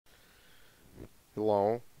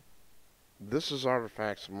Hello, this is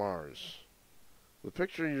Artifacts of Mars. The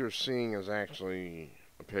picture you're seeing is actually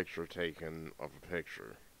a picture taken of a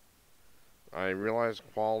picture. I realize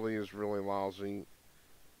quality is really lousy.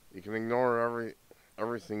 You can ignore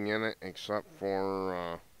everything in it except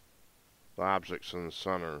for the objects in the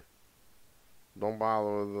center. Don't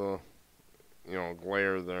bother with the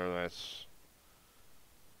glare there. That's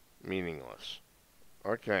meaningless.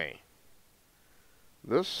 Okay,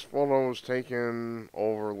 this photo was taken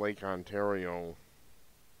over Lake Ontario,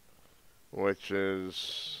 which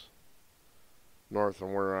is north of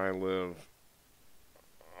where I live.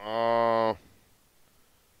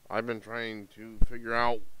 I've been trying to figure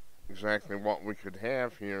out exactly what we could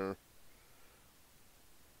have here.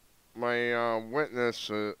 My witness,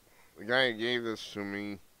 the guy who gave this to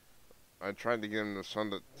me, I tried to get him to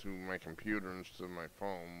send it to my computer instead of my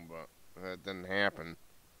phone, but that didn't happen.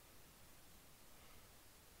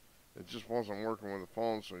 It just wasn't working with the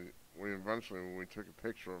phone, so we eventually took a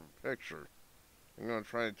picture of a picture. I'm going to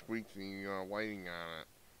try to tweak the lighting on it.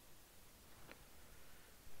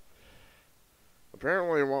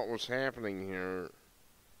 Apparently what was happening here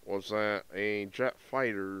was that a jet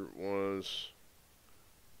fighter was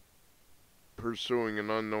pursuing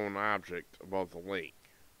an unknown object above the lake.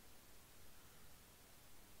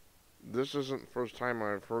 This isn't the first time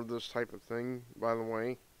I've heard this type of thing, by the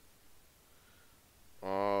way.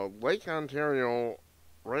 Lake Ontario,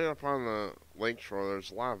 right up on the lakeshore, there's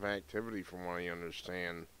a lot of activity from what I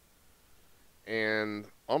understand. And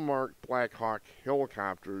unmarked blackhawk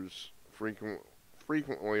helicopters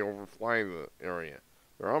frequently overfly the area.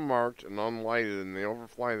 They're unmarked and unlighted, and they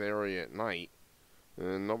overfly the area at night,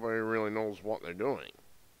 and nobody really knows what they're doing.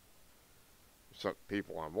 Except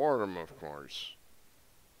people on board them, of course.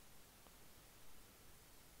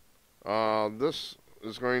 This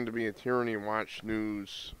is going to be a Tyranny Watch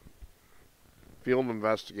News field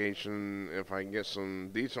investigation if I can get some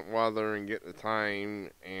decent weather and get the time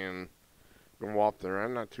and go up there.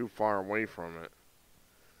 I'm not too far away from it.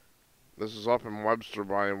 This is up in Webster,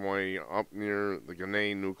 by the way, up near the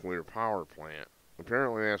Ginna nuclear power plant.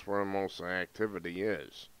 Apparently that's where most of the activity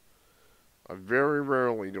is. Very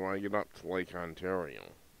rarely do I get up to Lake Ontario.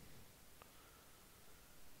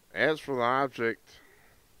 As for the object,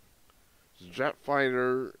 the jet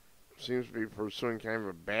fighter seems to be pursuing kind of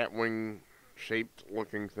a batwing shaped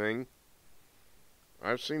looking thing.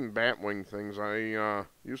 I've seen batwing things. I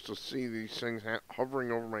used to see these things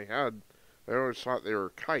hovering over my head. I always thought they were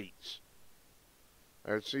kites.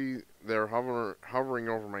 I'd see they're hovering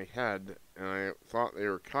over my head, and I thought they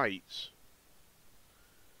were kites.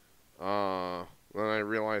 Then I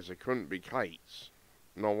realized they couldn't be kites.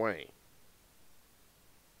 No way.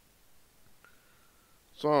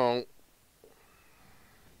 So,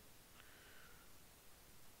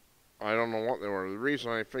 I don't know what they were. The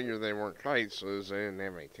reason I figured they weren't kites is they didn't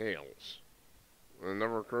have any tails. It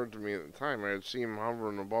never occurred to me at the time. I had seen them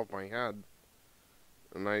hovering above my head,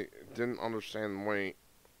 and I didn't understand the way.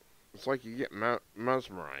 It's like you get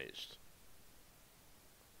mesmerized.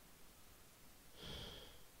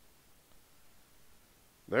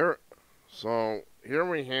 So here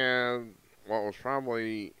we had what was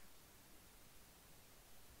probably,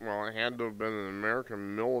 well, it had to have been an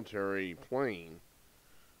American military plane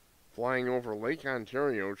flying over Lake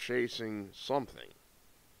Ontario chasing something.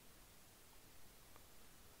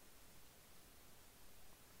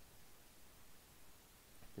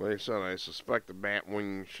 Like I said, I suspect a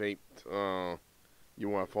batwing shaped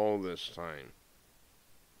UFO this time.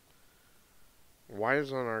 Why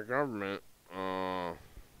doesn't our government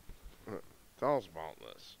tell us about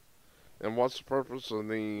this? And what's the purpose of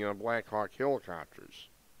the blackhawk helicopters?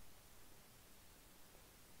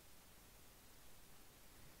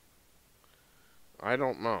 I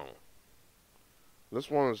don't know.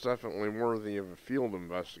 This one is definitely worthy of a field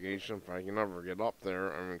investigation if I can ever get up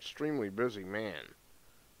there. I'm an extremely busy man.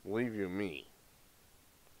 Believe you me.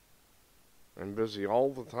 I'm busy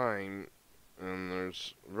all the time, and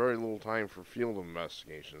there's very little time for field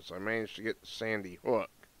investigations. I managed to get to Sandy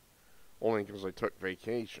Hook only because I took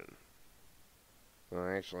vacation.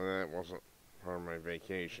 Actually, that wasn't part of my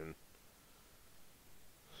vacation.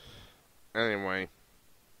 Anyway,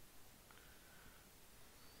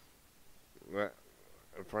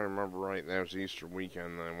 if I remember right, that was Easter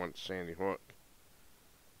weekend, and I went to Sandy Hook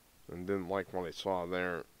and didn't like what I saw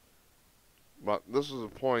there. But this is the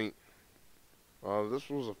point. This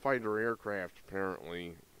was a fighter aircraft,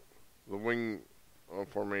 apparently. The wing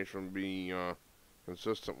formation would be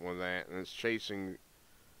consistent with that, and it's chasing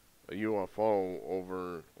a UFO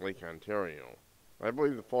over Lake Ontario. I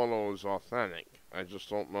believe the photo is authentic. I just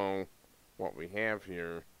don't know what we have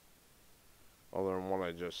here. other than what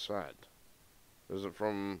I just said. Is it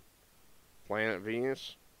from planet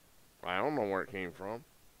Venus? I don't know where it came from.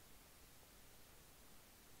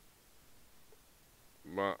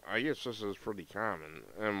 But I guess this is pretty common.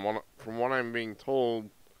 And from what I'm being told,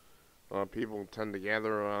 people tend to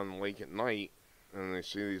gather on the lake at night and they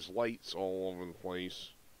see these lights all over the place.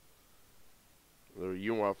 They're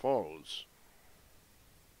UFOs.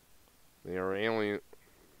 They are alien.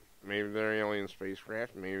 Maybe they're alien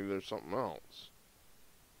spacecraft. Maybe there's something else.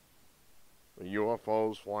 The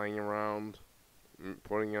UFOs flying around,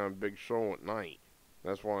 putting on a big show at night.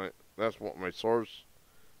 That's what my source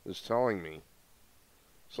is telling me.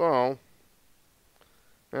 So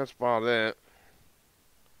that's about it.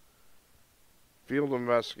 Field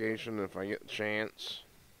investigation if I get the chance.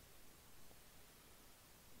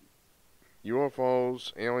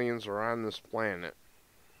 UFOs, aliens are on this planet.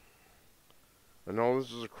 I know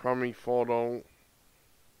this is a crummy photo,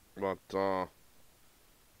 but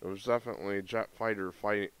it was definitely a jet fighter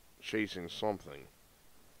chasing something.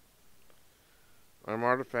 I'm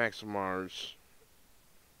Artifacts of Mars.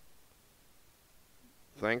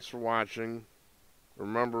 Thanks for watching.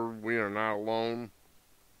 Remember, we are not alone.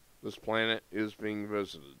 This planet is being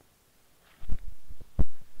visited.